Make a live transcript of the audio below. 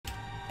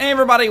Hey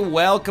everybody,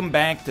 welcome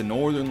back to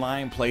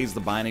Northernlion Plays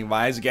the Binding of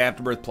Isaac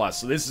Afterbirth Plus.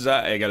 So this is,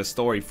 I got a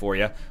story for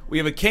you. We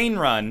have a cane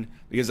run,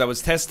 because I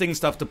was testing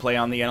stuff to play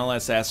on the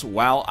NLSS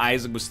while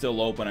Isaac was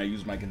still open. I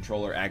used my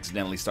controller,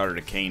 accidentally started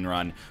a cane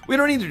run. We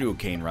don't need to do a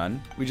cane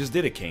run, we just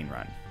did a cane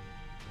run.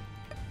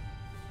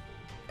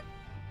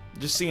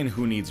 Just seeing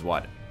who needs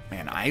what.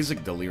 Man,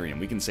 Isaac Delirium,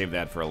 we can save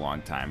that for a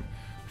long time.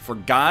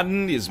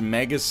 Forgotten is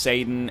Mega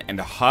Satan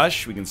and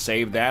Hush, we can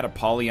save that.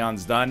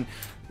 Apollyon's done.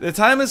 The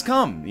time has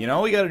come, you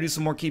know, we gotta do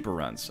some more keeper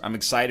runs. I'm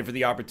excited for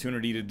the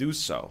opportunity to do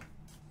so.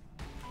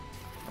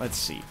 Let's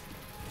see.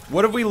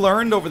 What have we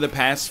learned over the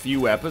past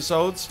few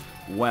episodes?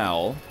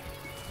 Well,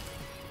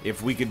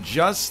 if we could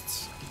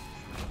just,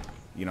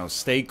 you know,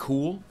 stay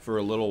cool for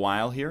a little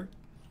while here.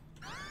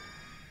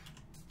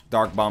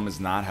 Dark Bomb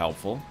is not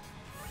helpful.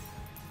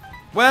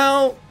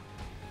 Well,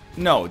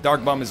 no,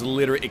 Dark Bomb is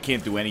literally, it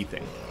can't do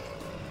anything.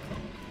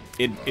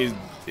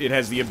 It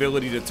has the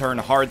ability to turn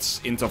hearts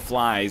into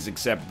flies,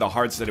 except the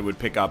hearts that it would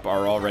pick up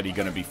are already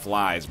going to be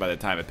flies by the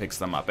time it picks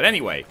them up. But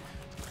anyway,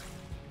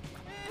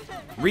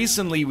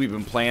 recently we've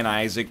been playing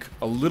Isaac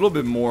a little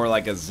bit more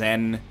like a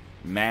Zen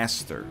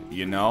master,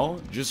 you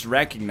know? Just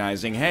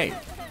recognizing, hey,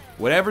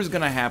 whatever's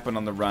going to happen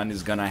on the run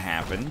is going to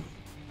happen.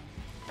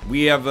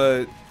 We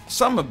have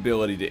some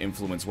ability to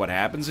influence what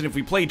happens, and if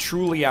we play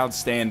truly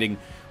outstanding,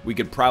 we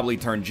could probably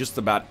turn just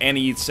about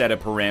any set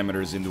of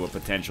parameters into a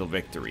potential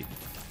victory.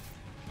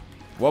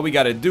 What we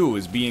gotta do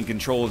is be in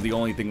control of the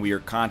only thing we are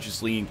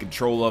consciously in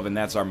control of, and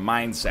that's our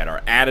mindset,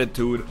 our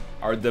attitude,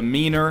 our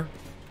demeanor.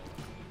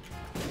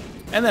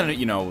 And then,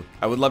 you know,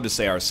 I would love to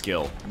say our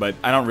skill, but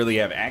I don't really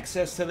have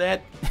access to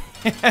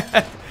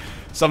that.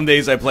 Some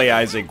days I play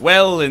Isaac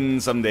well,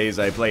 and some days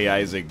I play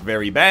Isaac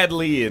very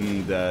badly,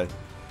 and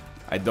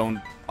I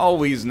don't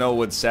always know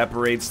what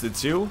separates the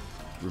two.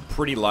 We're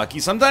pretty lucky.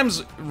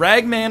 Sometimes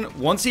Ragman,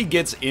 once he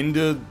gets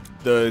into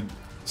the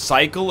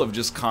cycle of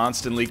just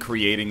constantly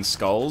creating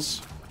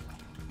skulls,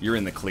 you're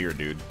in the clear,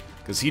 dude.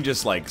 Because he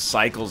just, like,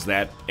 cycles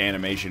that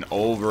animation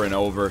over and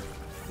over.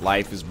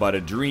 Life is but a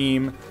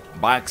dream.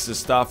 Box of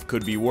stuff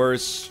could be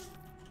worse.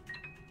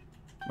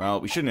 Well,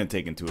 we shouldn't have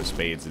taken two of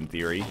spades in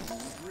theory.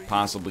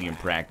 Possibly in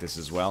practice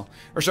as well.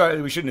 Or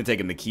sorry, we shouldn't have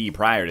taken the key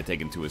prior to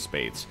taking two of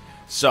spades.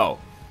 So,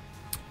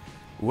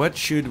 what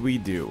should we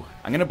do?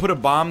 I'm gonna put a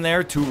bomb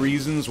there. Two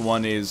reasons.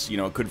 One is, you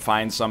know, it could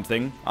find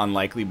something.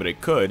 Unlikely, but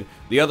it could.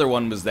 The other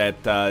one was that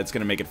it's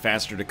gonna make it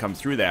faster to come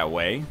through that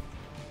way.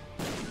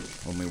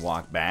 When we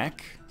walk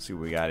back, see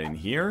what we got in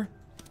here.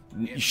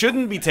 You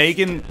shouldn't be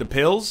taking the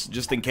pills,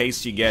 just in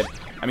case you get...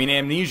 I mean,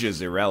 amnesia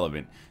is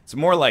irrelevant. It's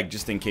more like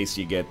just in case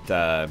you get...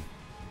 a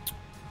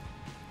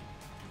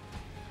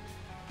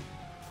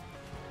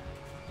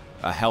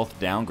health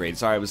downgrade.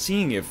 Sorry, I was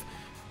seeing if...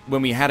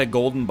 when we had a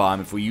golden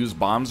bomb, if we used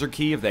bombs or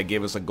key, if that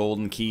gave us a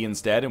golden key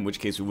instead, in which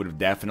case we would have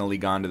definitely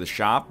gone to the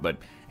shop. But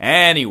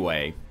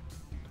anyway,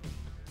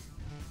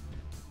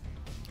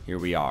 here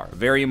we are. A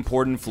very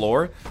important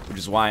floor, which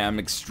is why I'm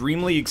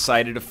extremely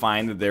excited to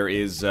find that there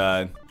is,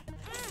 you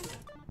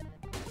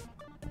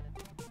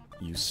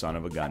son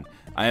of a gun.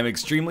 I am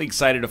extremely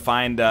excited to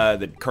find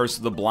that Curse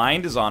of the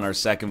Blind is on our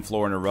second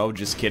floor in a row.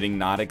 Just kidding,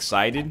 not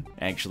excited.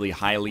 Actually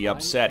highly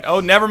upset.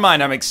 Oh, never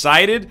mind, I'm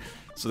excited.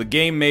 So the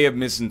game may have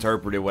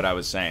misinterpreted what I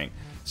was saying.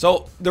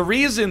 So the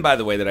reason, by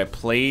the way, that I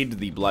played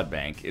the Blood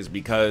Bank is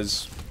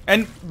because...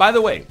 And, by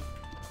the way,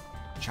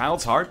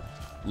 Child's Heart,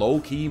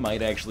 low-key,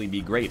 might actually be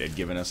great at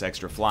giving us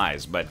extra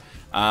flies. But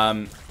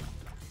I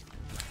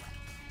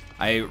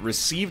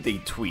received a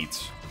tweet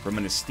from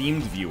an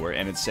esteemed viewer,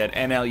 and it said,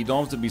 NL, you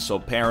don't have to be so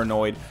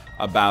paranoid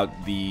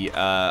about the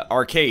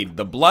arcade.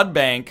 The Blood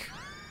Bank...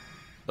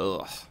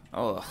 Ugh.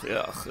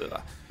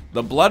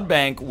 The Blood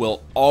Bank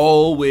will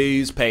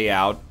always pay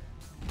out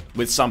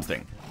with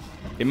something.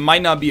 It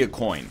might not be a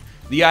coin.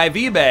 The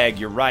IV bag,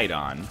 you're right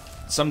on.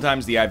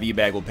 Sometimes the IV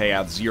bag will pay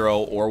out 0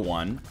 or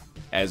 1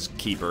 as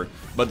keeper,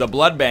 but the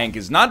blood bank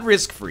is not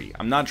risk-free.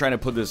 I'm not trying to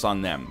put this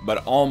on them,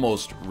 but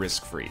almost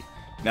risk-free.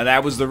 Now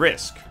that was the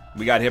risk.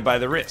 We got hit by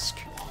the risk.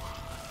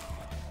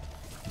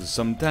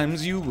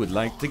 Sometimes you would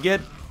like to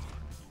get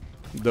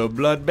the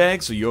blood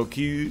bag so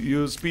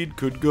your speed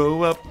could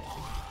go up.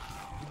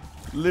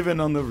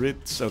 Living on the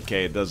Ritz.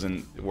 Okay, it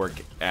doesn't work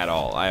at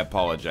all. I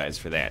apologize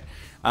for that.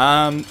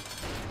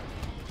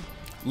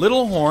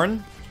 Little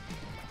Horn.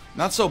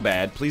 Not so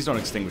bad. Please don't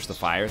extinguish the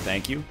fire.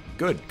 Thank you.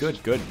 Good,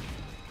 good, good.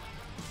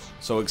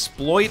 So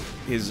exploit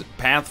his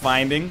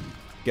pathfinding.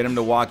 Get him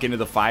to walk into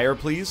the fire,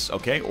 please.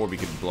 Okay, or we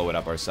could blow it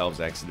up ourselves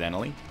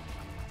accidentally.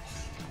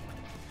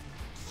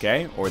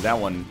 Okay, or that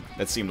one,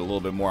 that seemed a little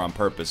bit more on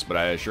purpose, but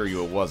I assure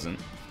you it wasn't.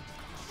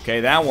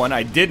 Okay, that one,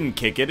 I didn't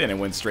kick it, and it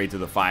went straight to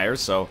the fire,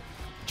 so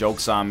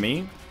joke's on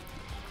me.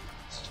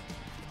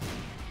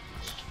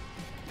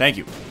 Thank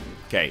you.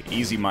 Okay,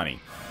 easy money.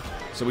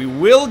 So we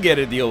will get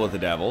a deal with the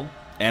devil,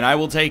 and I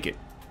will take it.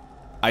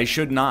 I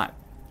should not.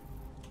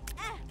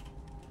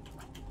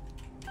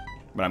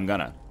 But I'm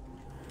gonna.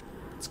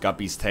 It's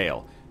Guppy's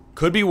tail.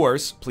 Could be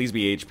worse. Please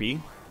be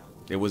HP.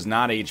 It was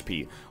not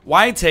HP.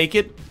 Why take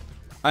it?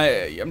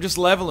 I'm just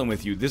leveling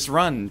with you. This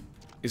run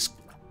is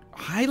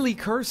highly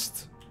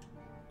cursed.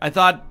 I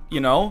thought, you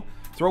know,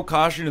 throw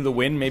caution to the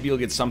wind. Maybe you'll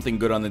get something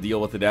good on the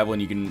deal with the devil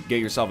and you can get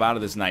yourself out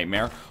of this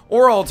nightmare.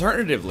 Or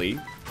alternatively,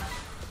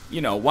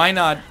 you know, why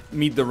not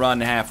meet the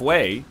run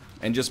halfway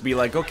and just be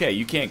like, okay,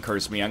 you can't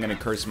curse me, I'm going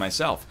to curse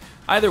myself.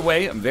 Either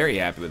way, I'm very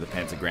happy with the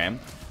pentagram.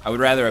 I would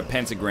rather a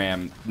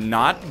pentagram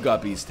not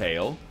Guppy's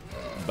tail,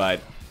 but,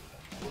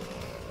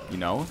 you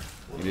know,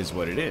 it is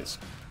what it is.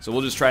 So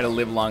we'll just try to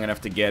live long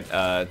enough to get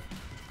an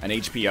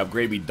HP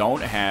upgrade. We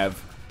don't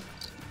have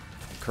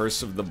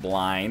Curse of the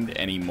Blind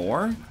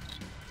anymore.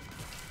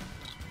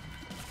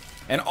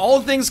 And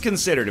all things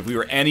considered, if we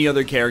were any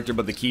other character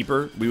but the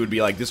Keeper, we would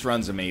be like, this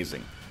run's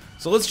amazing.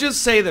 So let's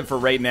just say that for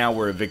right now,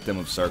 we're a victim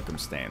of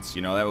circumstance.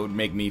 You know, that would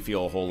make me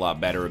feel a whole lot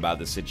better about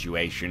the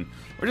situation.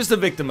 We're just a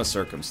victim of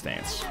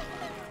circumstance.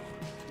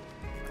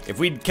 If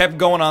we'd kept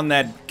going on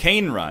that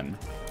Kane run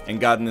and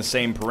gotten the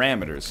same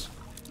parameters,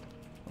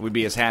 we'd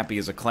be as happy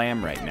as a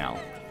clam right now.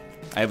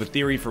 I have a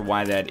theory for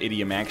why that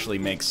idiom actually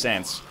makes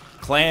sense.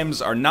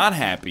 Clams are not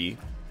happy,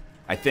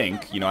 I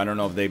think. You know, I don't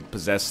know if they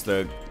possess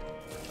the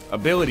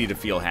ability to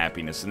feel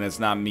happiness, and that's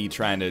not me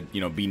trying to,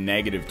 you know, be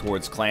negative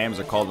towards clams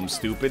or call them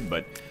stupid,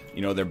 but,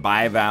 you know, they're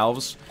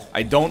bivalves.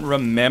 I don't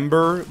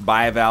remember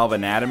bivalve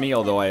anatomy,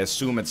 although I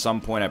assume at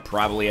some point I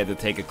probably had to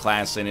take a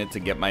class in it to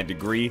get my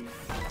degree.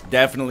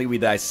 Definitely we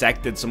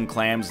dissected some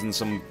clams and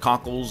some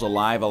cockles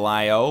alive,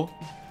 ali-o.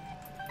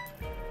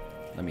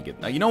 Let me get...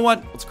 Now, you know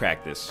what? Let's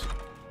crack this.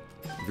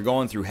 If you're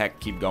going through heck,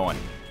 keep going.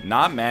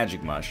 Not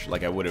magic mush,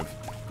 like I would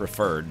have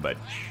preferred, but...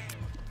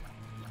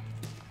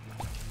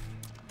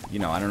 You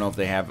know, I don't know if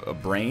they have a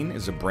brain.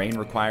 Is a brain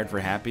required for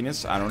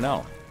happiness? I don't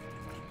know.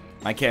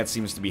 My cat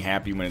seems to be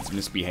happy when it's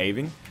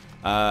misbehaving.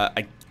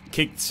 I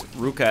kicked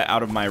Ruka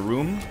out of my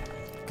room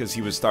because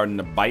he was starting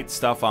to bite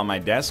stuff on my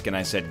desk, and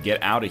I said,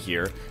 get out of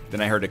here. Then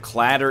I heard a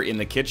clatter in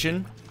the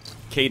kitchen.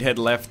 Kate had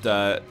left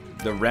the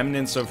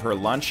remnants of her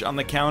lunch on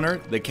the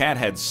counter. The cat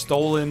had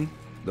stolen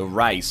the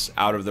rice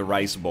out of the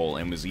rice bowl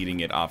and was eating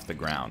it off the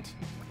ground.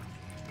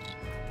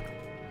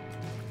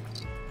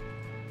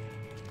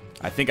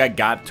 I think I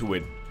got to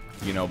it,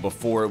 you know,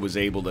 before it was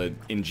able to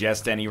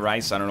ingest any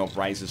rice. I don't know if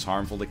rice is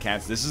harmful to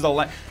cats. This is the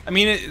life. I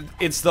mean,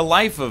 it's the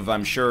life of,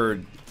 I'm sure,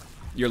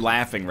 you're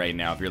laughing right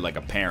now if you're like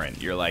a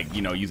parent. You're like,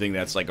 you know, you think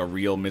that's like a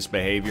real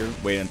misbehavior?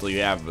 Wait until you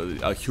have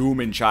a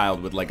human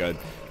child with like a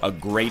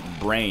great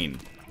brain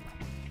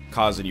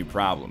causing you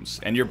problems.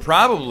 And you're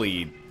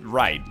probably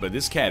right, but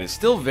this cat is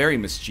still very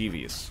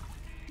mischievous.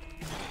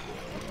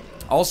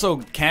 Also,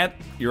 cat,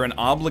 you're an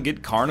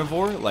obligate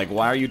carnivore? Like,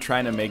 why are you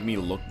trying to make me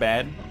look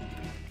bad?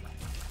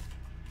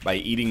 By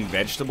eating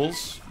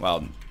vegetables?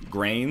 Well,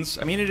 grains.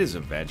 I mean, it is a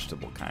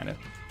vegetable, kind of.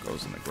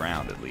 Goes in the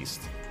ground, at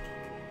least.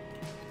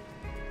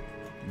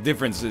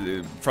 Difference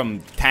from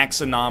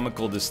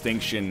taxonomical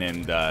distinction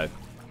and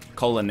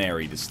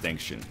culinary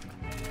distinction.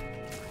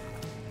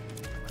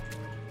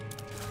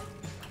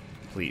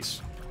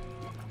 Please.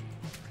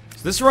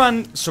 So this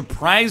run,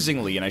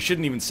 surprisingly, and I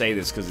shouldn't even say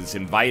this because it's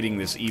inviting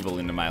this evil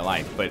into my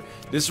life, but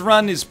this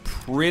run is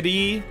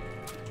pretty...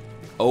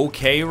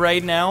 okay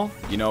right now.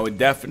 You know,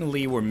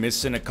 definitely we're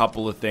missing a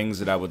couple of things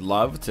that I would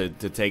love to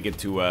take it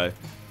to a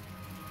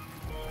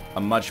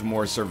much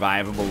more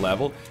survivable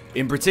level.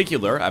 In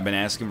particular, I've been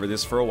asking for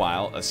this for a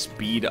while. A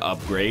speed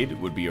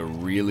upgrade would be a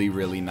really,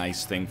 really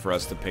nice thing for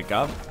us to pick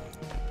up.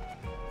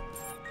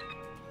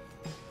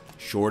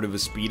 Short of a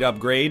speed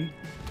upgrade,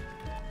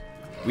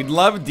 we'd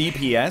love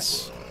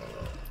DPS.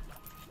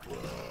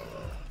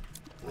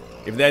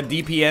 If that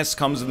DPS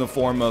comes in the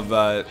form of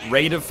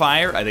rate of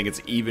fire, I think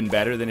it's even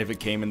better than if it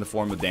came in the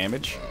form of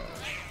damage.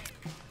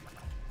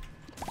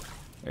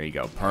 There you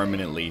go.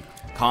 Permanently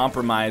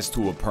compromised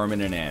to a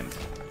permanent end.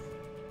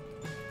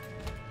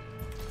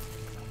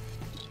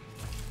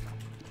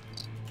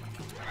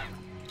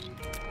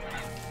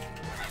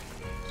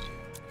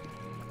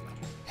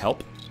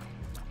 Help.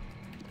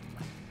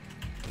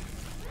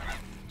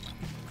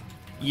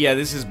 Yeah,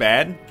 this is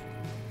bad.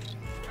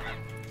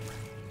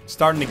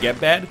 Starting to get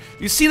bad.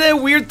 You see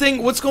that weird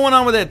thing? What's going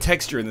on with that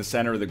texture in the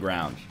center of the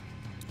ground?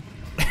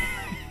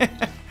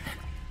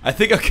 I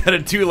think I've got to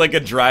do like a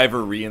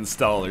driver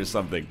reinstall or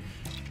something.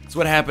 That's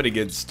what happened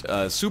against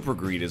Super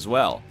Greed as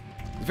well.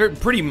 It's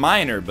pretty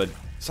minor, but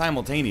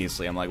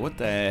simultaneously I'm like, what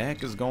the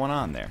heck is going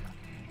on there?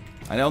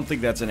 I don't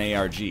think that's an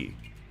ARG.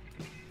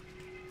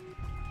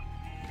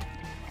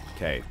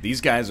 Okay, these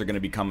guys are going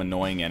to become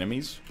annoying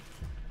enemies.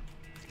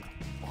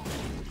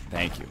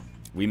 Thank you.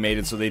 We made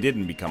it so they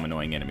didn't become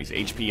annoying enemies.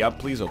 HP up,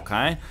 please.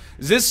 Okay.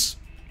 Is this...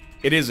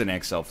 It is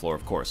an XL floor,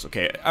 of course.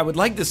 Okay, I would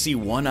like to see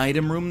one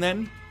item room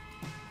then.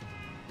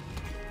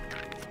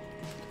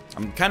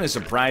 I'm kind of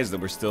surprised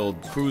that we're still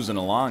cruising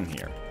along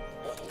here.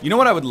 You know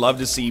what I would love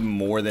to see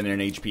more than an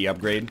HP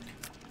upgrade?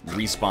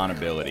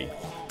 Respawnability.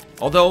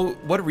 Although,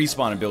 what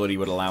respawnability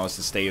would allow us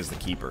to stay as the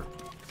keeper?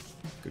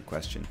 Good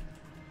question.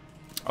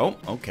 Oh,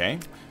 okay.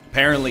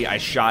 Apparently, I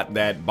shot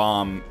that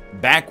bomb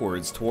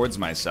backwards towards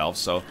myself,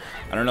 so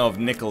I don't know if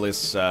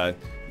Nicholas, you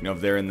know, if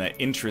they're in the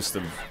interest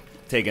of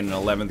taking an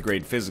 11th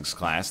grade physics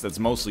class. That's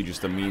mostly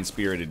just a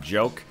mean-spirited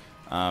joke.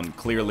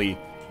 Clearly,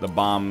 the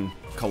bomb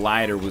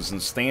collider was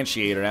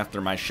instantiated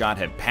after my shot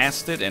had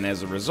passed it, and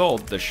as a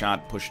result, the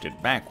shot pushed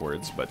it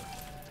backwards, but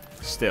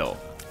still,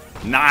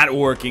 not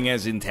working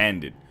as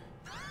intended.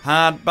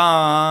 Hot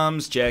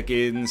bombs, check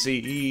it and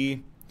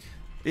see.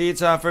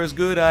 It's our first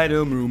good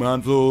item, room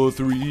on floor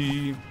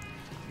 3.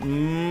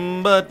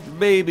 But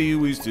baby,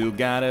 we still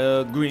got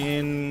a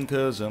grin,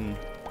 'cause I'm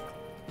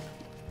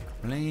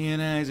playing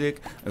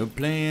Isaac,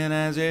 playing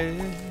Isaac.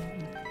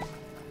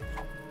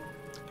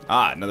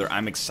 Ah, another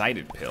I'm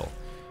excited pill.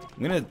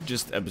 I'm gonna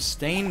just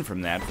abstain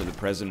from that for the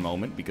present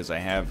moment because I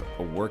have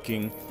a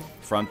working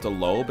frontal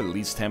lobe, at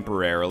least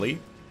temporarily.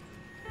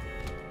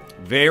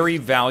 Very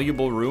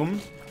valuable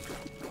room.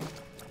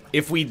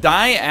 If we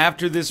die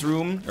after this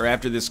room, or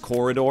after this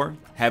corridor,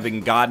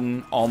 having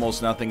gotten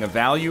almost nothing of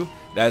value,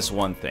 that's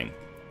one thing.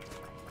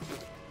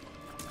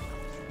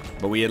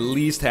 But we at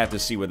least have to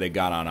see what they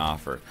got on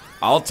offer.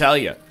 I'll tell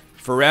you,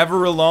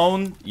 Forever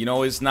Alone, you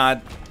know, is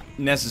not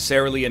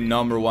necessarily a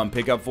 #1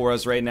 pickup for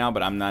us right now,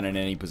 but I'm not in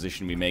any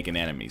position to be making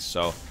enemies.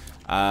 So,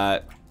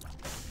 I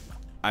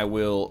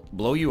will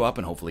blow you up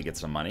and hopefully get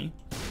some money.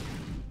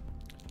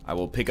 I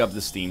will pick up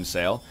the Steam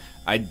sale.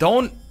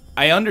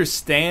 I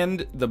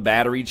understand the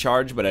battery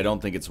charge, but I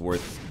don't think it's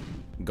worth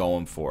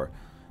going for.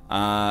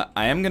 I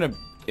am gonna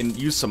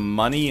use some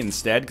money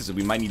instead, because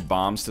we might need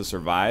bombs to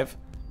survive.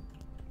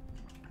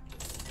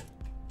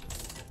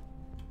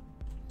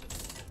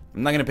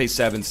 I'm not gonna pay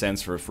 7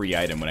 cents for a free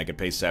item when I could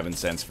pay 7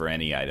 cents for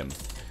any item.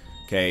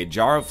 Okay,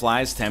 Jar of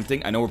Flies,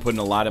 tempting. I know we're putting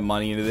a lot of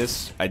money into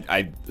this.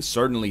 I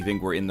certainly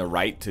think we're in the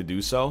right to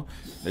do so.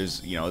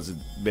 There's, you know, it's a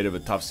bit of a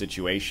tough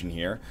situation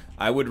here.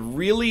 I would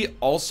really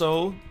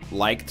also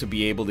like to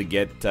be able to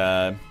get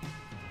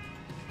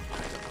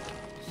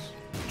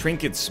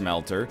Trinket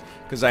Smelter,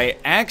 because I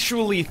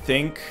actually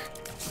think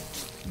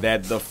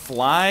that the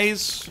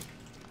flies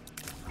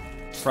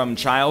from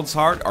Child's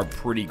Heart are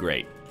pretty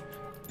great.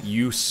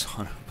 You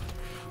son of...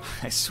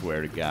 I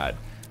swear to God.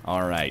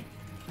 Alright.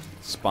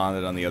 Spawned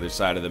it on the other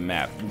side of the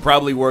map.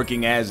 Probably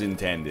working as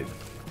intended,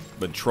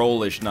 but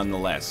trollish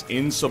nonetheless.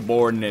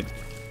 Insubordinate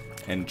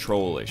and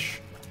trollish.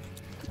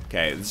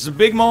 Okay, this is a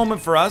big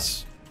moment for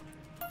us.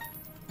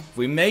 If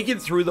we make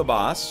it through the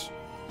boss,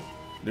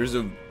 there's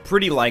a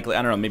pretty likely,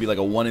 I don't know, maybe like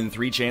a 1 in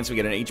 3 chance we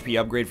get an HP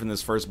upgrade from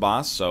this first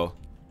boss, so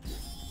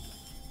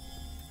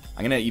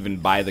I'm gonna even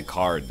buy the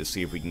card to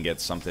see if we can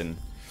get something.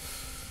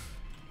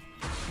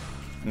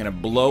 I'm gonna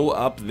blow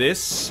up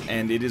this,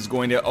 and it is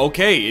going to...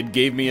 Okay, it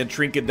gave me a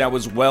trinket that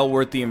was well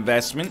worth the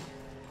investment.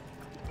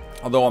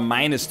 Although a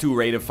 -2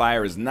 rate of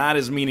fire is not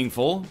as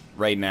meaningful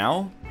right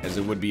now as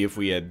it would be if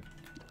we had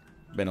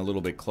been a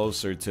little bit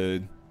closer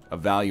to a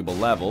valuable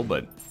level,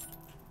 but...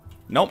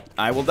 Nope,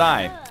 I will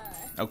die.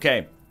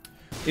 Okay.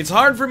 It's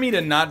hard for me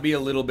to not be a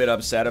little bit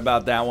upset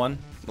about that one.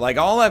 Like,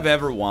 all I've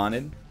ever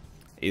wanted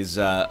is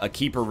a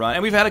keeper run.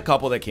 And we've had a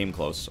couple that came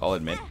close, I'll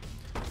admit.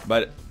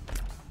 But...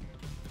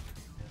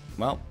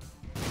 Well,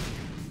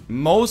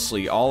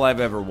 mostly all I've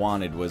ever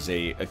wanted was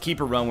a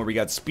keeper run where we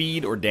got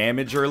speed or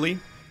damage early.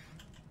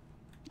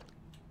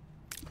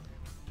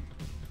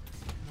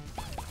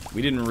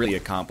 We didn't really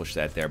accomplish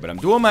that there, but I'm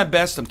doing my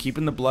best. I'm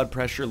keeping the blood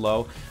pressure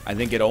low. I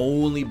think it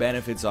only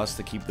benefits us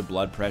to keep the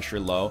blood pressure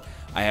low.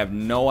 I have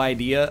no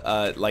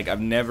idea. Like,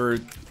 I've never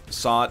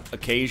sought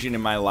occasion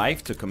in my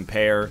life to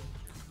compare,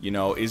 you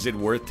know, is it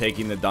worth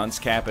taking the dunce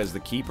cap as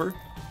the keeper?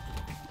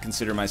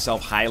 Consider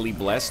myself highly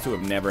blessed to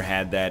have never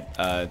had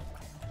that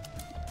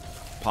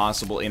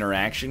possible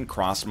interaction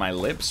cross my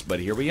lips, but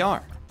here we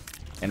are.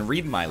 And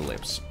read my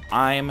lips.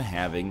 I'm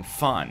having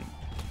fun.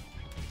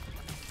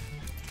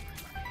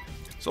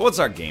 So what's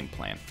our game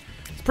plan?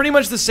 It's pretty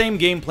much the same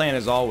game plan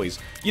as always.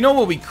 You know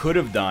what we could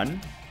have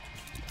done?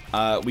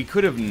 We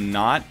could have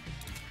not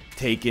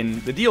taken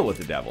the deal with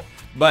the devil.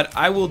 But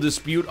I will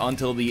dispute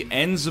until the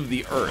ends of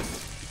the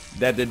earth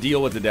that the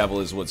deal with the devil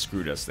is what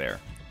screwed us there.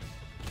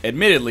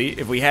 Admittedly,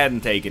 if we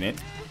hadn't taken it,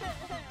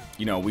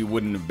 you know, we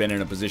wouldn't have been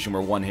in a position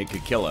where one hit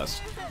could kill us.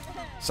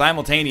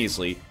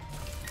 Simultaneously,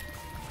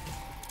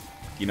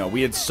 you know,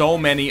 we had so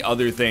many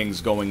other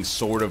things going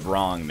sort of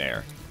wrong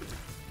there.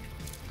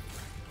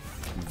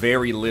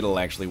 Very little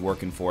actually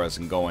working for us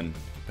and going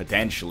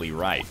potentially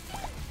right.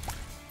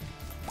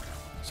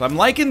 So I'm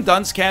liking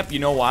Dunce Cap, you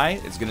know why?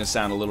 It's gonna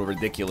sound a little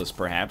ridiculous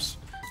perhaps.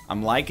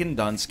 I'm liking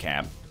Dunce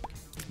Cap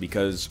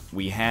because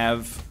we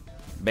have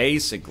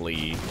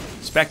basically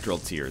spectral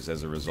tears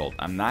as a result.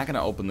 I'm not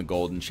gonna open the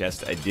golden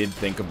chest. I did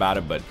think about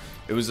it, but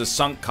it was a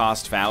sunk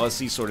cost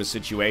fallacy sort of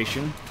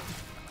situation.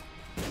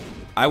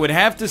 I would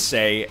have to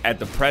say, at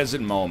the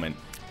present moment,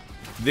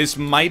 this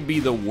might be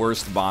the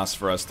worst boss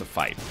for us to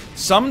fight.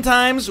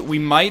 Sometimes we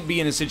might be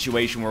in a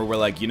situation where we're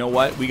like, you know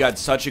what? We got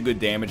such a good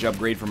damage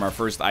upgrade from our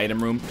first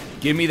item room.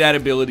 Give me that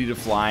ability to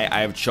fly.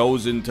 I have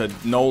chosen to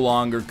no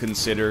longer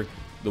consider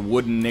the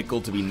wooden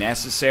nickel to be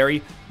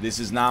necessary. This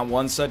is not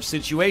one such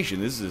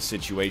situation. This is a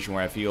situation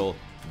where I feel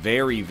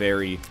very,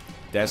 very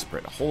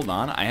desperate. Hold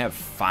on. I have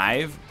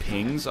 5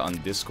 pings on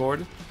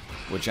Discord,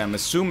 which I'm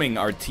assuming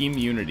are Team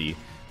Unity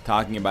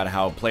talking about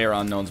how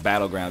PlayerUnknown's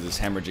Battlegrounds is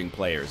hemorrhaging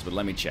players, but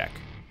let me check.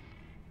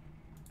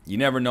 You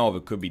never know if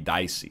it could be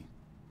dicey.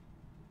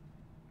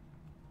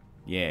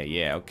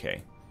 Yeah,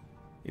 okay.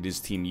 It is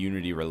Team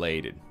Unity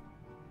related.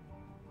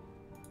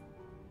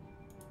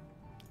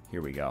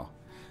 Here we go.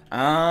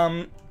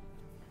 I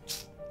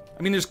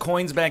mean, there's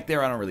coins back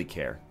there. I don't really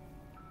care.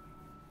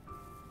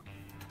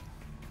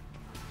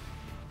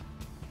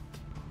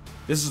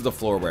 This is the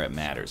floor where it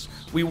matters.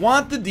 We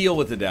want the deal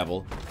with the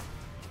devil.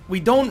 We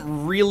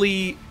don't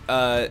really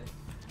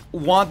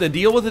want the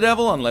deal with the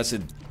devil unless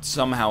it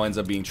somehow ends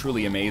up being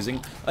truly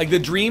amazing. Like, the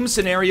dream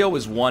scenario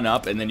is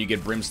 1-up, and then you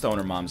get Brimstone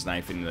or Mom's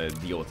Knife in the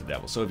deal with the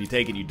devil. So if you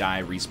take it, you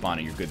die, respawn,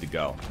 and you're good to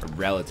go. Or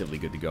relatively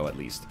good to go, at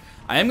least.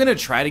 I am going to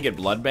try to get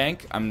Blood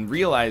Bank. I'm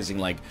realizing,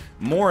 like,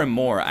 more and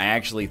more, I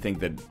actually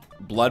think that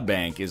Blood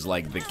Bank is,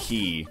 like, the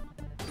key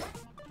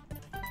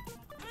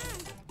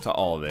to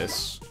all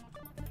this.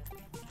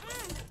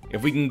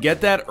 If we can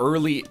get that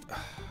early...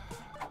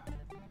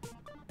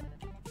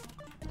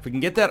 If we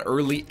can get that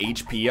early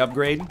HP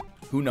upgrade,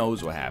 who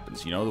knows what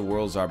happens. You know, the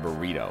world's our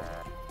burrito.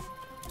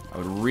 I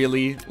would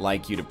really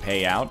like you to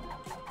pay out.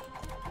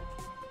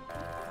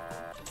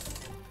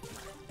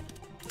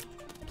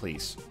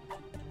 Please.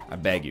 I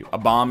beg you. A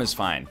bomb is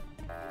fine.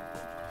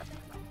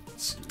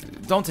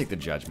 Don't take the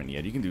judgment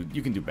yet. You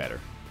can do better.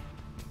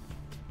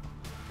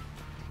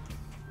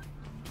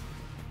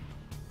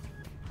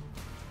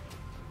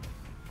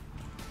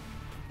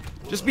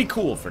 Just be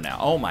cool for now.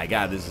 Oh my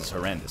god, this is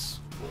horrendous.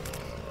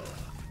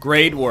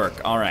 Great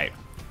work. Alright.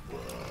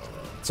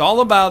 It's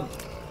all about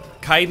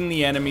kiting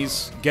the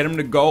enemies. Get them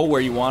to go where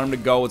you want them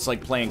to go. It's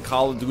like playing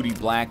Call of Duty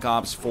Black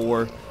Ops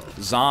 4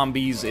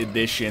 Zombies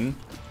Edition.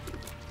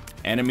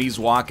 Enemies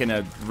walk in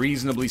a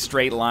reasonably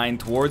straight line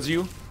towards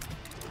you.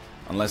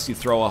 Unless you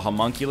throw a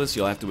homunculus,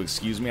 you'll have to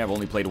excuse me. I've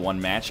only played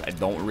one match. I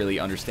don't really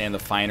understand the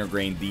finer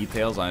grained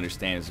details. I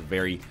understand it's a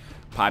very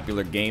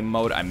popular game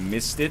mode. I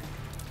missed it.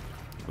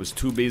 I was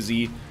too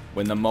busy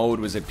when the mode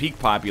was at peak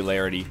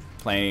popularity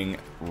playing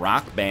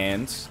Rock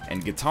Band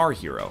and Guitar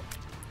Hero.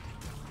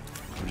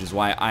 Which is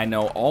why I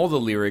know all the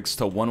lyrics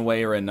to One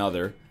Way or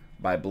Another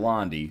by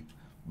Blondie,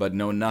 but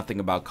know nothing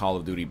about Call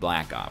of Duty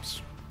Black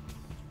Ops.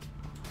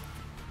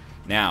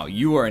 Now,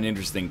 you are an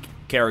interesting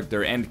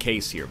character and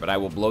case here, but I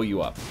will blow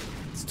you up.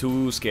 It's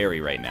too scary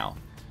right now.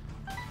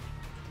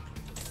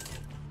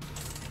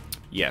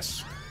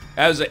 Yes.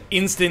 That was an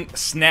instant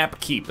snap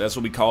keep. That's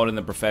what we call it in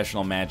the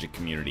professional Magic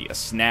community. A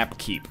snap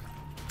keep.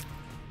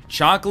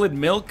 Chocolate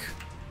milk,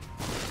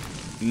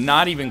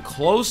 not even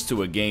close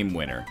to a game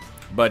winner,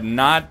 but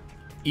not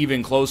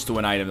even close to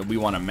an item that we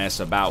want to mess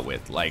about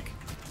with. Like,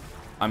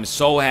 I'm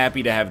so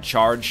happy to have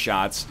charge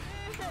shots.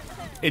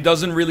 It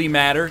doesn't really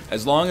matter.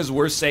 As long as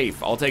we're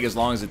safe, I'll take as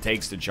long as it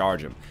takes to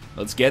charge him.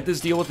 Let's get this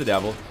deal with the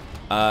devil.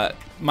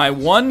 My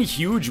one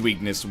huge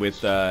weakness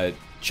with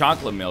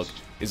chocolate milk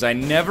is I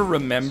never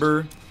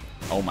remember...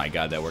 Oh my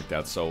god, that worked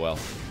out so well.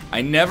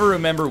 I never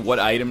remember what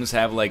items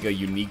have like a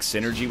unique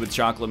synergy with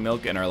chocolate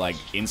milk and are like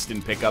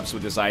instant pickups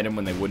with this item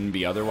when they wouldn't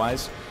be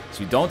otherwise.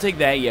 So we don't take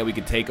that yet. We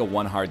could take a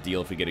one-heart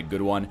deal if we get a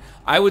good one.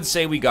 I would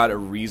say we got a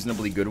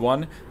reasonably good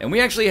one. And we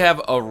actually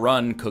have a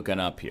run cooking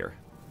up here.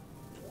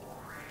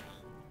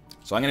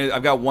 So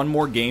I've got one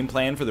more game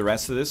plan for the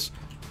rest of this.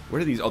 Where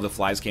do these... Oh, the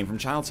flies came from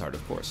Child's Heart,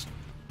 of course.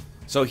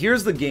 So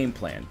here's the game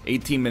plan.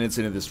 18 minutes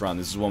into this run.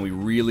 This is one we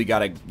really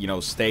gotta, you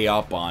know, stay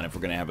up on if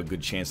we're gonna have a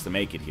good chance to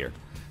make it here.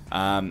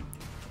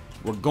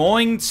 We're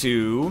going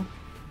to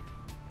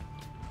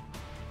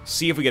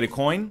see if we get a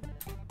coin.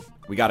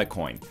 We got a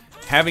coin.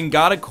 Having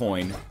got a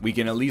coin, we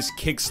can at least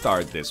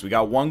kickstart this. We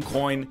got one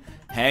coin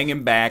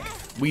hanging back.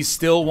 We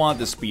still want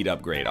the speed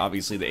upgrade.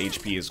 Obviously, the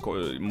HP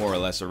is more or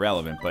less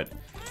irrelevant, but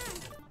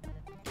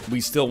we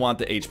still want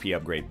the HP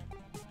upgrade.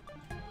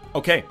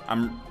 Okay,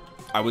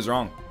 I was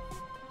wrong.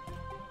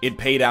 It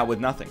paid out with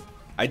nothing.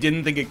 I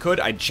didn't think it could.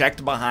 I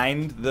checked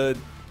behind the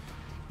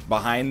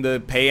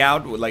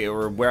payout, like,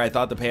 or where I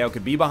thought the payout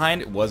could be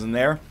behind. It wasn't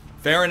there.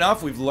 Fair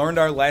enough. We've learned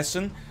our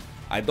lesson.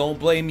 I don't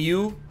blame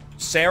you,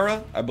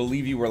 Sarah. I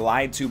believe you were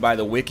lied to by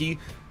the wiki.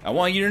 I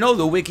want you to know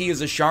the wiki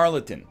is a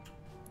charlatan.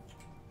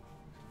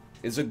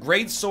 It's a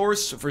great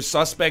source for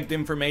suspect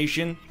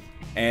information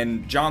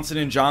and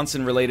Johnson &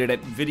 Johnson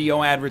related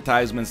video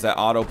advertisements that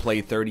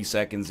autoplay 30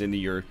 seconds into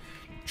your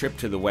trip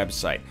to the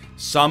website.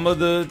 Some of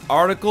the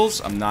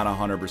articles, I'm not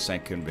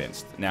 100%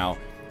 convinced. Now,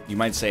 you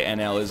might say,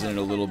 NL, isn't it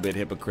a little bit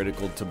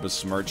hypocritical to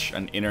besmirch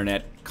an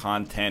internet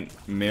content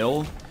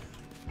mill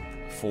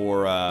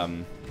for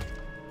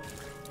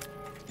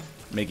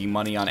making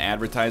money on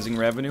advertising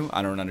revenue?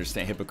 I don't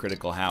understand.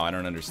 Hypocritical how? I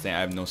don't understand.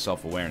 I have no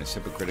self-awareness.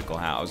 Hypocritical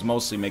how? I was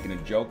mostly making a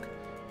joke.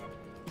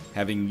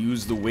 Having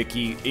used the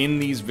wiki in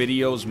these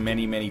videos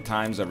many, many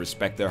times, I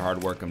respect their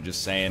hard work. I'm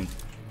just saying,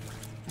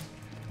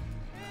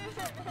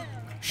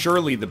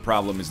 surely the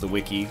problem is the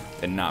wiki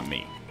and not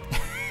me.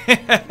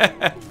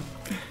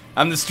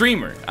 I'm the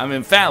streamer. I'm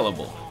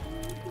infallible.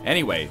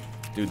 Anyway,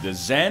 dude, the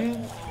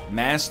Zen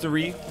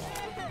Mastery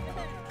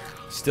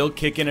still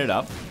kicking it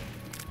up.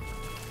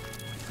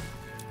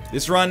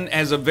 This run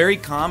has a very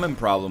common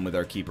problem with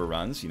our keeper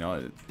runs. You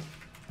know,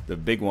 the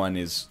big one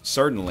is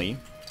certainly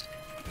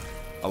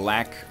a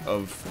lack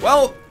of...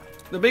 Well,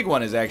 the big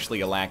one is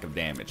actually a lack of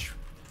damage.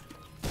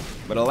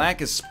 But a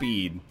lack of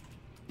speed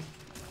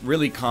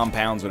really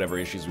compounds whatever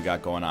issues we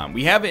got going on.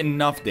 We have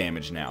enough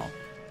damage now.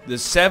 The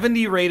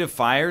 70 rate of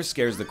fire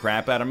scares the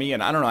crap out of me,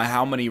 and I don't know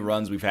how many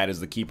runs we've had as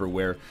the Keeper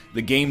where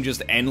the game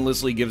just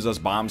endlessly gives us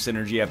bomb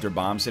synergy after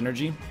bomb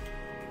synergy.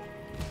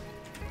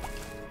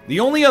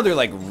 The only other,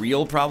 like,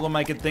 real problem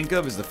I could think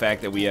of is the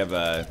fact that we have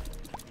a...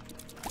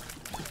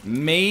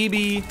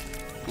 maybe,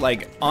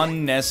 like,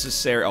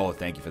 unnecessary... Oh,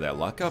 thank you for that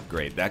luck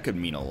upgrade. That could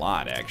mean a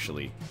lot,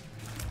 actually.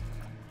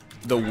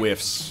 The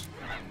whiffs.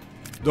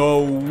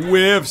 The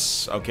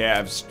whiffs! Okay,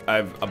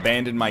 I've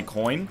abandoned my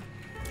coin.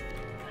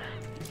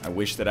 I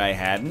wish that I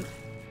hadn't.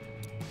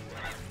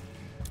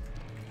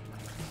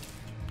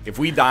 If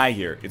we die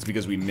here, it's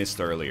because we missed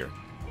earlier.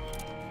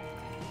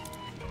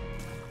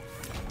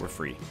 We're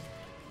free.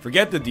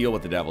 Forget the deal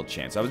with the devil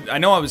chance. I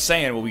know I was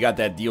saying, well, we got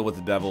that deal with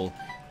the devil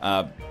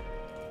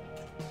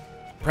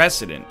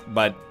precedent,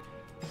 but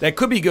that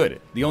could be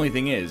good. The only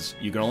thing is,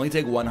 you can only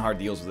take one hard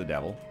deals with the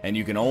devil, and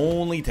you can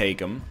only take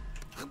them...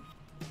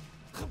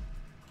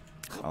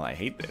 Well, I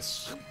hate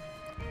this.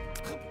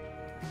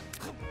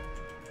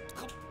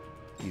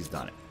 He's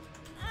done it.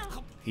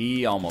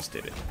 He almost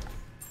did it.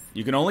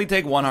 You can only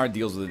take one hard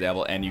deals with the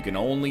devil, and you can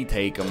only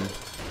take them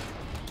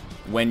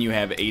when you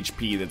have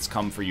HP that's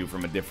come for you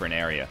from a different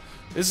area.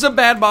 This is a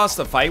bad boss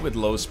to fight with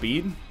low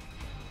speed.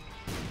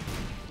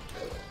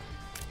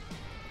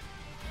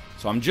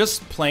 So I'm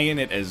just playing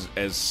it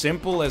as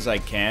simple as I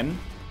can.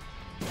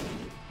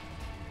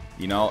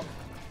 You know,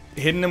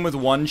 hitting him with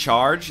one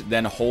charge,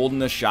 then holding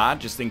the shot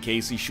just in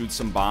case he shoots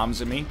some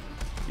bombs at me.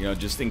 You know,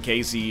 just in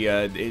case he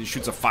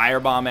shoots a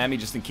firebomb at me,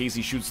 just in case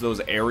he shoots those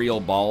aerial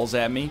balls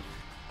at me.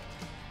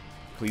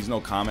 Please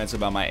no comments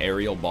about my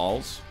aerial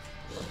balls.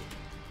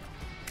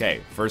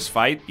 Okay, first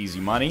fight, easy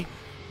money.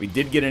 We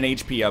did get an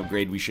HP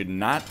upgrade. We should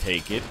not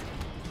take it.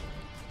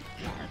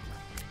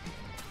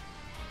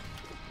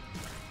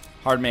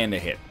 Hard man to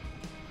hit.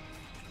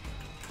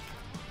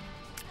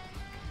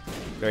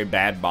 Very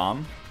bad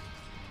bomb.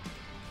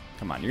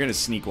 Come on, you're going to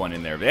sneak one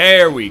in there.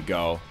 There we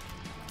go.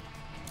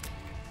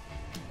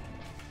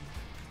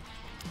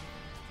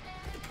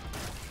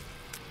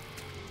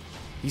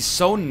 He's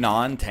so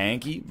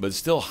non-tanky, but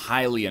still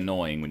highly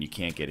annoying when you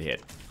can't get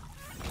hit.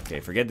 Okay,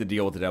 forget the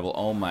deal with the devil.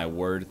 Oh my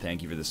word,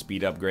 thank you for the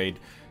speed upgrade.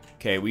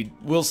 Okay,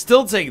 we'll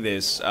still take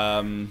this.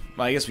 Well,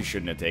 I guess we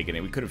shouldn't have taken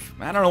it. We could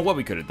have... I don't know what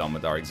we could have done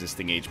with our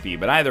existing HP,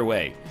 but either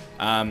way.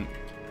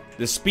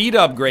 The speed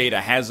upgrade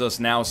has us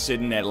now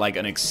sitting at, like,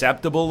 an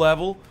acceptable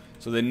level.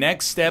 So the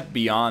next step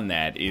beyond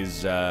that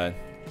is...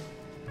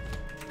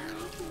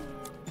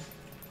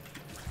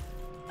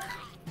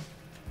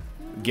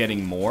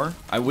 getting more.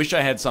 I wish I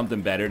had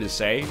something better to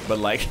say, but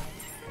like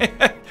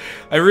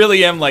I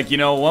really am like, you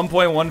know,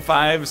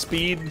 1.15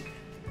 speed,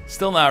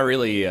 still not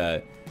really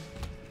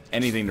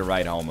anything to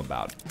write home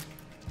about.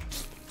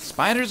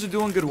 Spiders are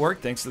doing good work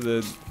thanks to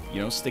the,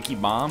 you know, sticky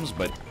bombs,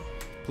 but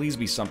please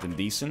be something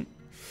decent.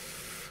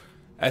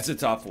 That's a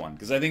tough one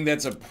because I think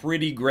that's a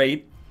pretty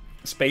great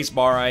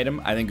spacebar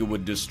item. I think it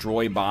would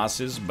destroy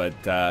bosses, but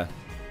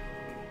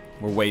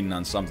we're waiting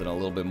on something a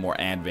little bit more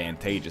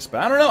advantageous. But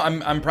I don't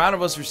know. I'm proud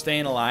of us for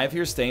staying alive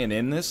here, staying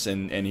in this,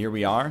 and here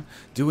we are.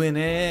 Doing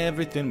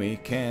everything we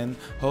can.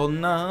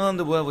 Holding on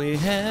to what we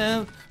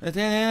have.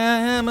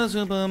 I'm a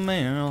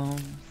Superman.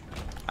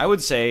 I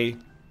would say,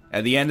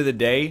 at the end of the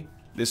day,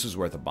 this was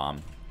worth a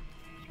bomb.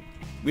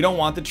 We don't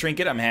want the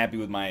trinket. I'm happy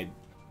with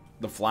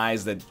the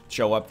flies that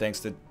show up thanks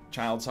to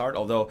Child's Heart.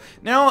 Although,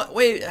 no,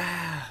 wait.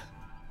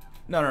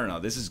 No.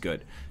 This is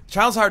good.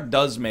 Child's Heart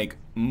does make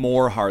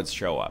more hearts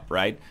show up,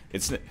 right?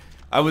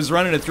 I was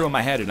running it through in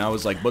my head, and I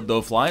was like, but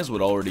the flies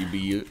would already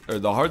be, or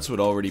the hearts would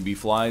already be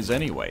flies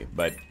anyway.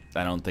 But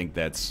I don't think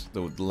that's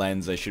the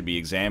lens I should be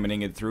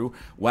examining it through.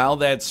 While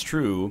that's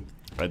true,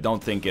 I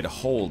don't think it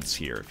holds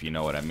here, if you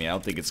know what I mean. I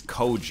don't think it's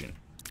cogent.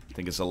 I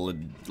think it's a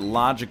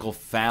logical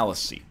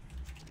fallacy.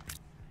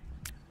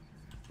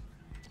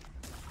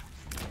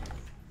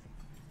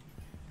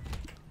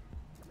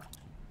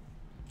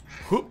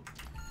 Whoop.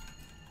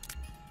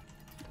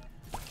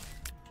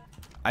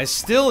 I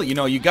still, you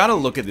know, you gotta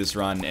look at this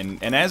run,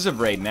 and as of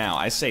right now,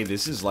 I say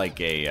this is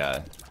like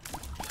a,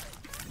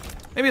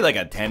 maybe like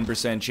a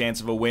 10%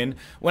 chance of a win.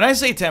 When I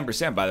say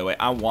 10%, by the way,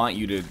 I want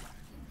you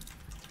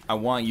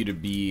to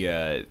be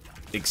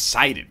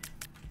excited.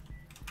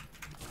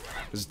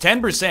 Because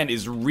 10%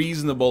 is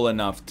reasonable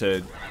enough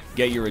to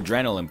get your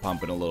adrenaline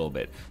pumping a little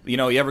bit. You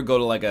know, you ever go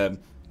to like a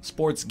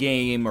sports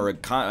game or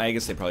I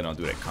guess they probably don't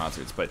do it at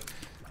concerts, but,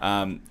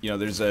 you know,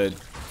 there's a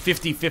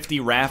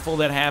 50-50 raffle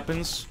that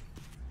happens.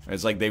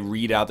 It's like they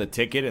read out the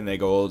ticket and they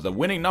go, the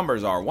winning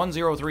numbers are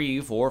 103,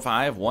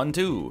 45,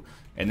 12.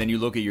 And then you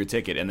look at your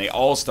ticket and they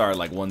all start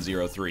like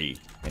 103.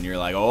 And you're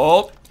like,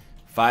 oh,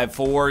 5,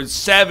 4,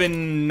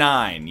 7,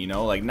 9. You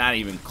know, like not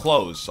even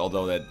close,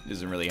 although that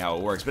isn't really how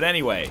it works. But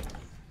anyway,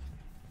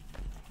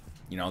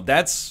 you know,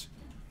 that's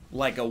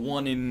like a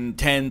 1 in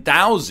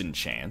 10,000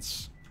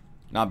 chance.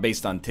 Not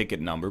based on ticket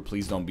number.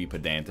 Please don't be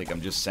pedantic.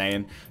 I'm just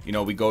saying, you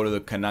know, we go to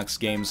the Canucks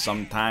games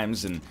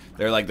sometimes, and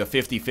they're like the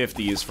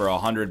 50-50 is for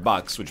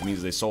 $100, which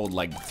means they sold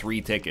like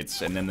 3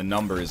 tickets, and then the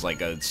number is like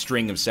a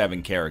string of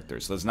 7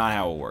 characters. So that's not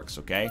how it works,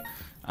 okay?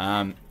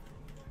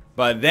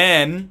 But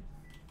then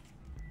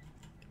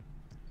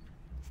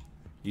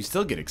you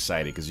still get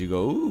excited because you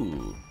go,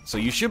 ooh. So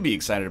you should be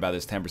excited about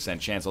this 10%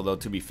 chance, although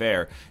to be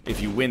fair,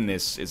 if you win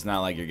this, it's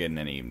not like you're getting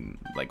any,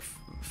 like,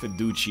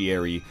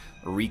 fiduciary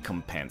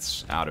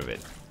recompense out of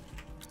it.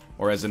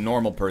 Or as a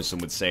normal person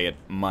would say it,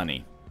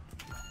 money.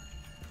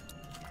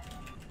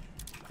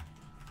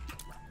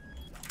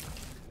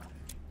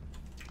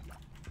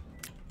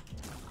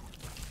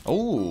 Oh,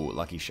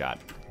 lucky shot.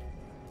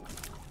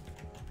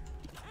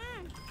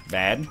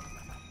 Bad.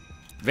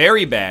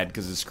 Very bad,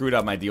 because it screwed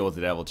up my deal with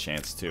the devil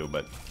chance too,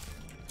 but...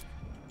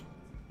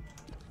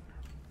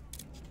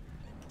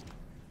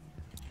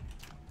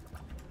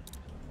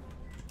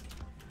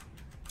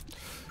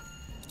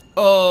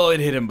 Oh, it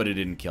hit him, but it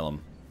didn't kill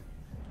him.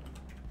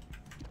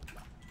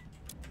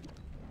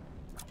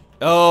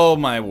 Oh,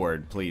 my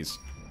word, please.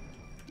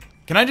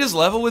 Can I just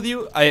level with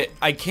you?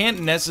 I can't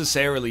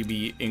necessarily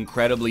be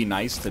incredibly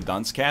nice to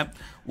Dunscap.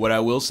 What I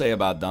will say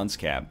about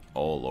Dunscap,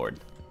 oh lord,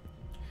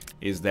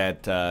 is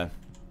that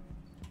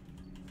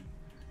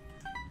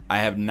I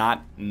have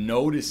not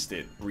noticed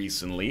it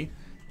recently,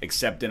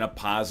 except in a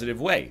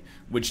positive way,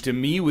 which to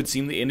me would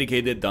seem to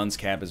indicate that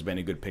Dunscap has been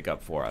a good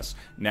pickup for us.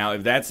 Now,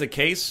 if that's the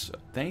case,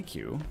 thank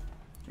you.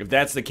 If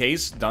that's the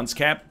case,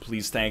 Dunscap,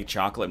 please thank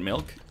Chocolate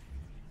Milk,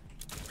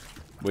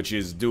 which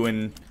is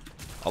doing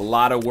a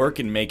lot of work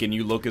in making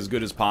you look as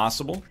good as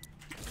possible.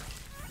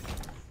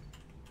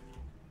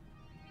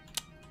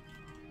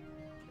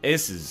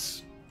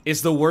 It's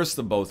the worst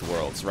of both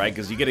worlds, right?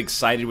 Because you get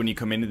excited when you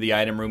come into the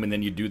item room and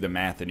then you do the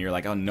math and you're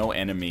like, oh, no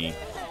enemy.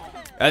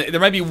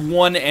 There might be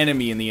one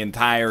enemy in the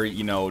entire,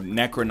 you know,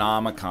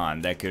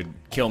 Necronomicon that could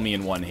kill me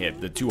in one hit.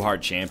 The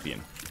 2-heart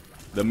champion.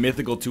 The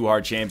mythical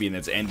 2-heart champion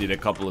that's ended a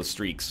couple of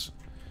streaks.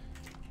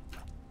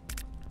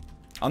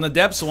 On the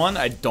Depths one,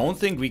 I don't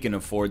think we can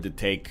afford to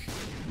take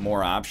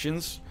more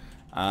options.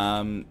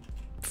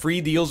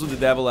 Free deals with the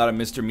devil out of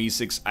Mr.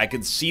 Meeseeks. I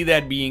could see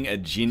that being a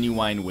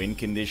genuine win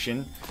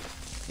condition.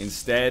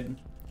 Instead,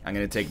 I'm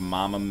going to take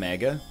Mama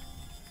Mega.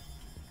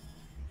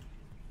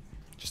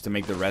 Just to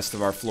make the rest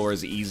of our floor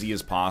as easy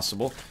as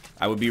possible.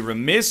 I would be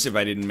remiss if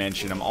I didn't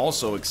mention I'm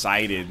also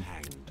excited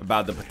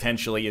about the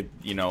potentially,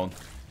 you know,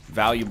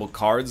 valuable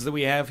cards that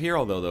we have here,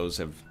 although those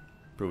have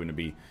proven to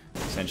be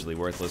essentially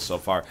worthless so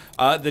far.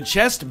 The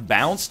chest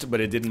bounced,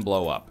 but it didn't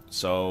blow up,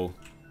 so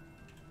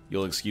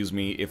you'll excuse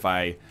me if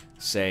I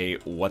say,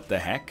 what the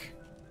heck?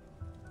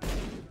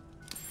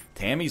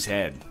 Tammy's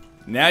head.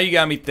 Now you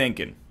got me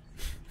thinking.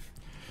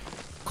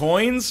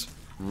 Coins,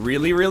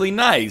 really, really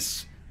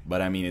nice.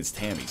 But, I mean, it's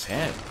Tammy's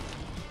head.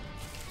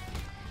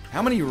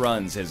 How many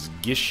runs has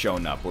Gish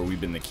shown up where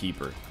we've been the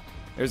keeper?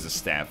 There's a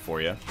stat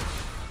for you.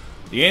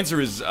 The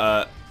answer is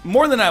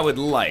more than I would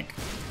like.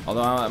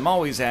 Although I'm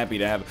always happy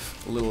to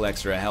have a little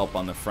extra help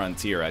on the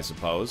frontier, I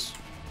suppose.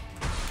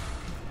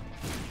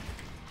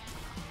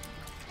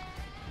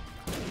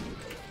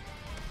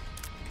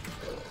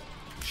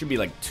 Should be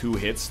like 2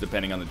 hits,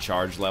 depending on the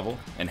charge level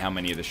and how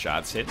many of the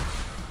shots hit.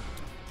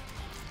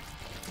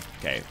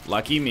 Okay,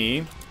 lucky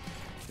me.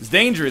 It's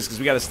dangerous because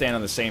we got to stand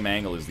on the same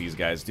angle as these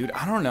guys. Dude,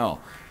 I don't know.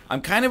 I'm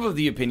kind of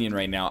the opinion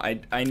right now.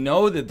 I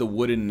know that the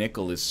wooden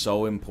nickel is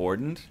so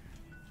important.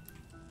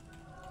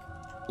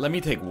 Let me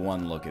take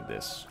one look at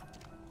this.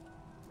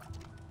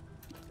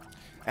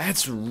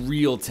 That's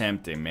real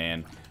tempting,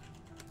 man.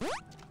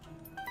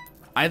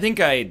 I think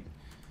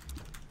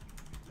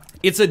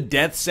it's a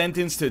death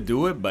sentence to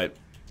do it, but...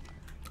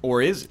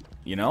 Or is it?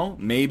 You know?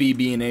 Maybe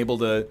being able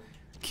to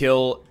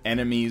kill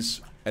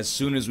enemies as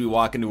soon as we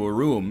walk into a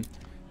room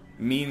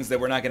means that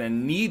we're not going to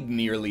need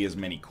nearly as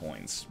many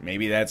coins.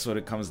 Maybe that's what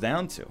it comes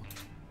down to.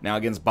 Now,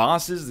 against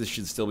bosses, this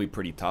should still be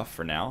pretty tough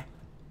for now.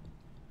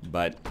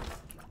 But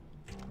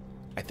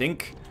I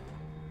think...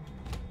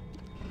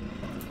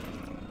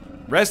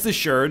 Rest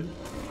assured,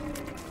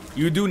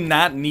 you do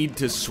not need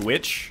to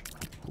switch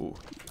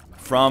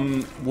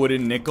from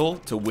wooden nickel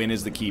to win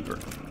as the keeper.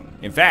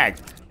 In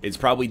fact, it's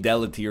probably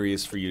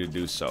deleterious for you to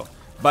do so.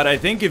 But I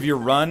think if your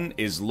run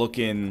is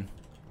looking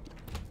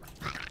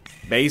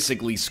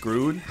basically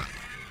screwed,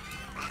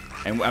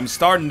 and I'm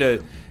starting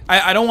to...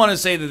 I don't want to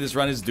say that this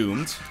run is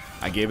doomed.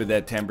 I gave it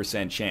that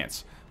 10%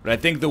 chance. But I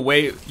think the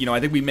way... You know, I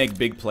think we make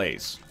big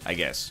plays, I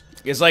guess.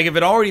 It's like if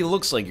it already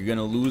looks like you're going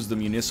to lose the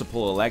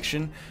municipal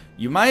election,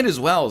 you might as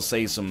well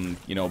say some,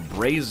 you know,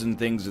 brazen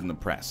things in the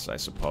press, I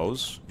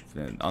suppose.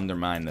 And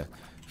undermine the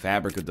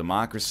fabric of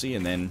democracy,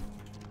 and then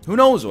who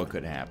knows what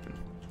could happen.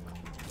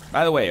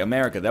 By the way,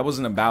 America, that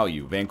wasn't about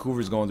you.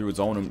 Vancouver's going through its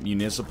own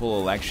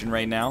municipal election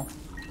right now.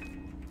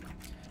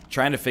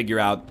 Trying to figure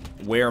out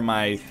where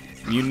my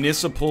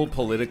municipal,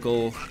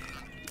 political,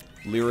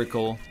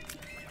 lyrical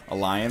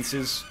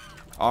alliances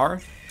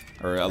are.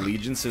 Or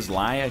allegiances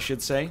lie, I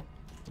should say.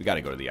 We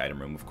gotta go to the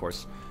item room, of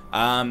course.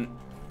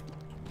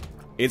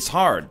 It's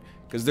hard.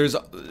 Because there's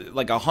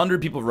like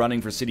 100 people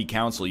running for city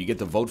council. You get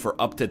to vote for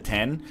up to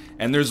 10.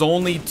 And there's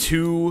only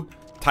 2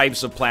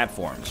 types of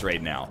platforms right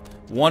now.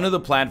 One of the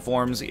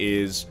platforms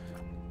is,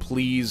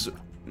 please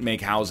make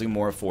housing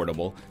more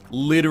affordable.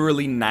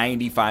 Literally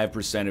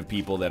 95% of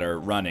people that are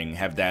running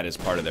have that as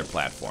part of their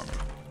platform,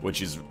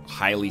 which is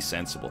highly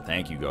sensible.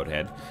 Thank you,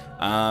 Goathead.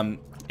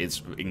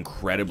 It's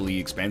incredibly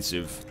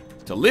expensive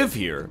to live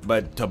here,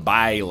 but to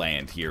buy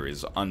land here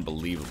is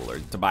unbelievable. Or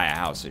to buy a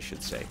house, I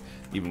should say,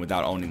 even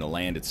without owning the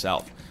land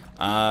itself.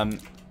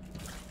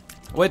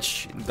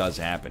 Which does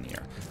happen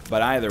here.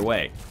 But either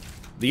way,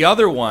 the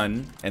other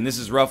one, and this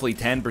is roughly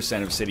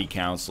 10% of city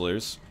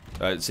councilors,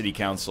 city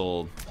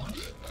council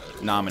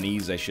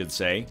nominees, I should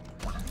say,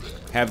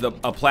 have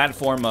a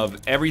platform of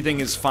everything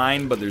is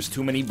fine, but there's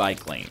too many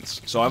bike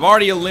lanes. So I've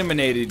already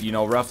eliminated, you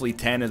know, roughly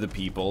 10 of the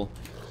people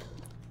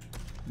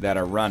that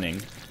are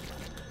running.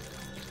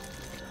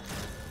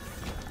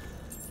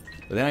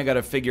 But then I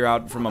gotta figure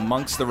out from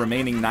amongst the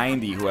remaining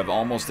 90 who have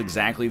almost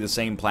exactly the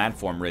same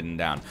platform written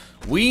down.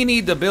 We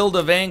need to build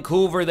a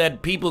Vancouver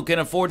that people can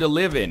afford to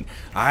live in.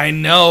 I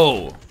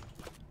know.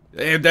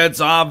 That's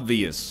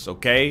obvious,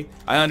 okay?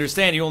 I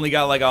understand you only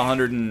got like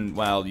 100 and,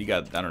 well, you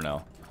got, I don't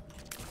know,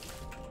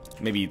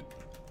 maybe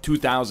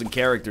 2,000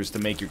 characters to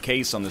make your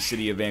case on the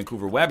City of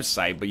Vancouver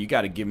website, but you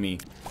gotta give me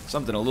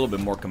something a little bit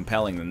more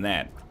compelling than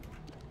that.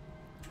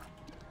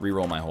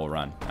 Reroll my whole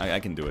run. I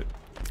can do it.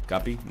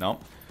 Copy? No.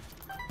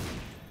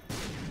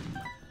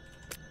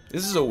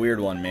 This is a weird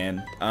one,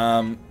 man.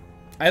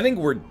 I think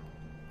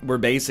we're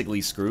basically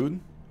screwed.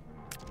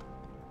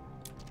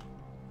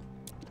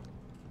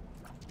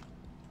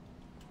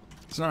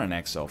 It's not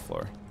an XL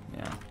floor.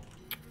 Yeah.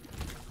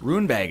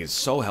 Rune Bag is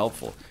so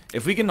helpful.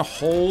 If we can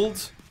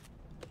hold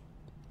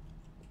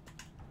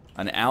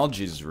an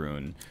Algiz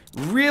rune,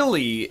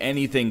 really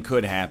anything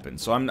could happen.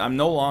 So I'm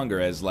no longer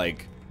as,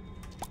 like,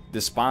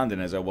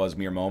 despondent as I was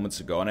mere moments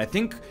ago. And I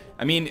think,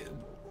 I mean,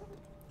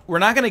 we're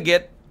not going to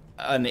get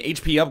an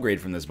HP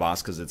upgrade from this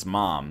boss because it's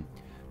Mom.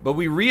 But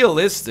we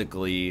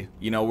realistically,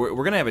 you know, we're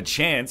going to have a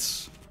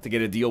chance to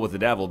get a deal with the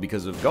devil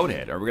because of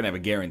Goathead. Or we're going to have a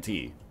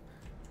guarantee.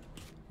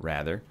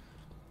 Rather.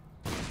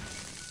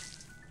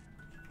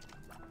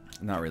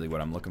 Not really what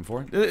I'm looking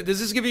for.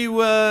 Does this give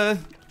you,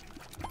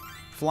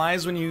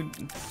 flies when you...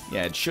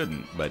 Yeah, it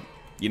shouldn't, but...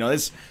 You know,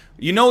 this...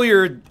 You know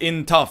you're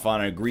in tough on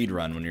a greed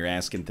run when you're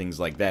asking things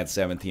like that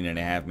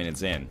 17.5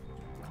 minutes in.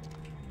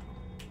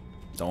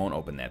 Don't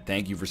open that.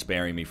 Thank you for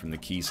sparing me from the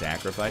key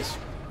sacrifice.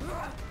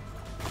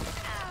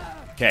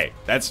 Okay,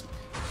 that's...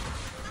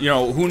 You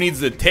know, who needs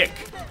the tick?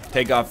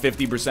 Take off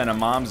 50% of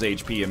Mom's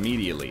HP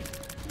immediately.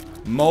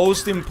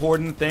 Most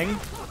important thing,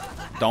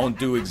 don't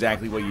do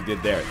exactly what you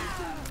did there.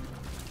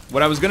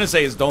 What I was gonna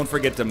say is don't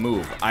forget to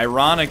move.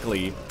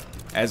 Ironically,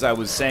 as I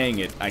was saying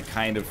it, I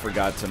kind of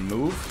forgot to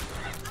move.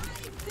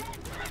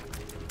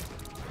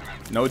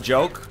 No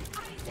joke.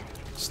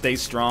 Stay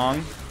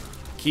strong.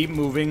 Keep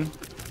moving.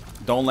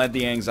 Don't let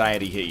the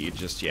anxiety hit you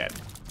just yet.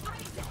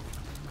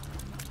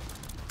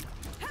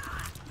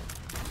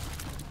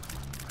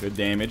 Good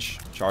damage.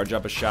 Charge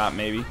up a shot,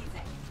 maybe.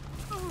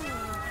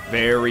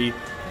 Very,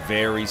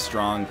 very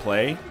strong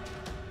play.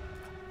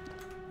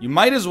 You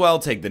might as well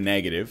take the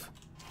negative.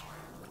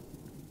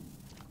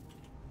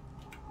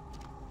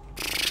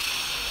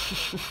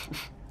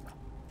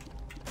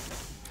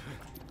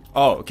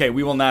 Oh, okay,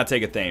 we will not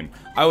take a Thame.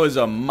 I was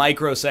a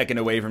microsecond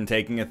away from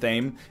taking a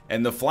Thame,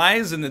 and the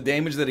flies and the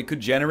damage that it could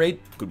generate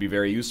could be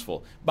very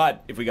useful.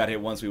 But if we got hit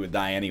once, we would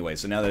die anyway.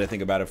 So now that I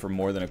think about it for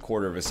more than a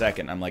quarter of a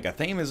second, I'm like, a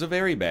Thame is a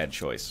very bad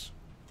choice.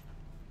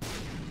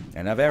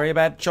 And a very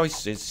bad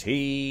choice is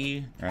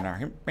he.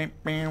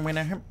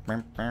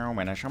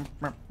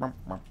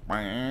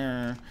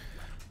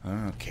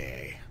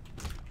 Okay.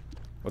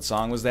 What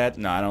song was that?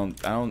 No, I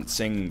don't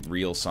sing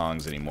real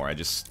songs anymore. I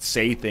just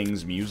say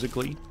things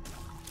musically.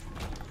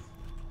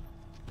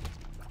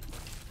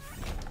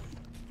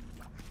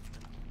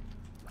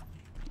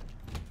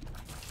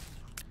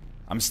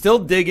 I'm still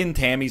digging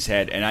Tammy's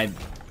head, and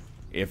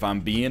if I'm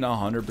being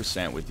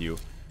 100% with you,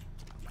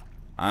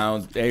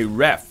 hey,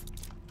 ref.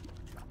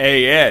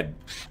 Hey, Ed.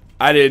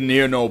 I didn't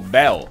hear no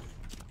bell.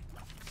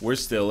 We're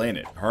still in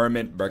it.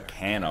 Hermit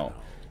Burcano.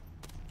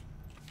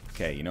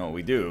 Okay, you know what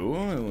we do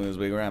is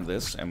we grab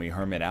this and we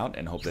hermit out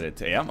and hope that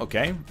it... Yeah,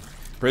 okay.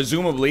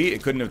 Presumably,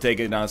 it couldn't have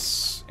taken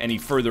us any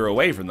further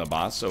away from the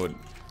boss, so it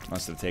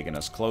must have taken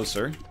us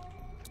closer.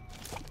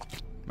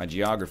 My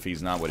geography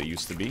is not what it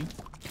used to be,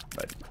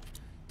 but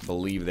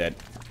believe that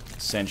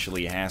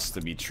essentially has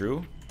to be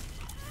true.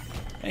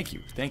 Thank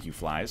you,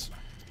 flies.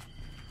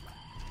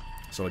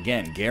 So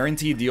again,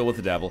 guaranteed deal with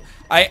the devil.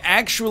 I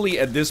actually,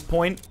 at this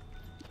point,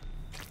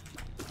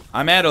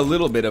 I'm at a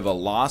little bit of a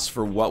loss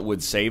for what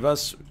would save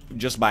us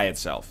just by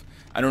itself.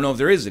 I don't know if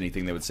there is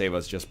anything that would save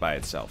us just by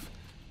itself.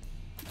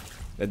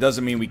 That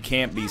doesn't mean we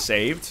can't be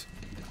saved.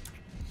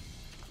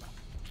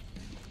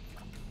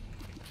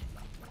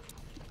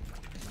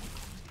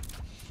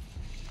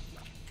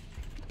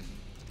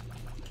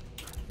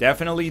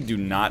 Definitely do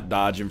not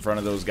dodge in front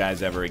of those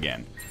guys ever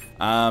again.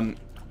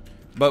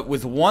 But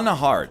with one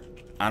heart,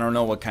 I don't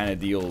know what kind of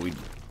deal we'd...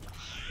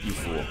 You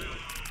fool.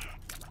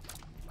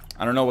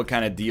 I don't know what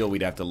kind of deal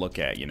we'd have to look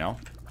at, you know?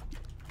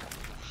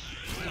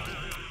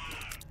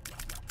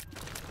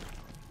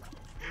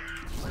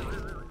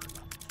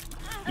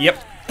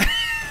 Yep.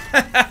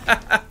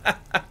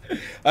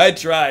 I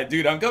tried.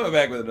 Dude, I'm coming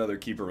back with another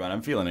keeper run.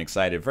 I'm feeling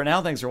excited. For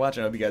now, thanks for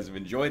watching. I hope you guys have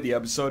enjoyed the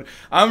episode.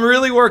 I'm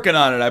really working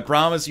on it. I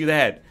promise you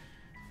that.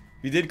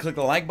 If you did, click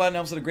the like button. It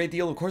helps out a great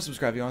deal. Of course,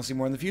 subscribe if you want to see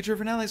more in the future.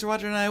 For now, thanks for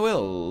watching, and I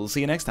will see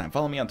you next time.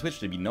 Follow me on Twitch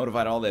to be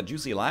notified of all that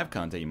juicy live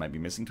content you might be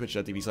missing.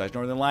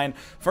 Twitch.tv/Northernlion.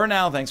 For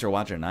now, thanks for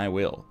watching, and I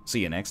will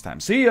see you next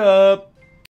time. See ya!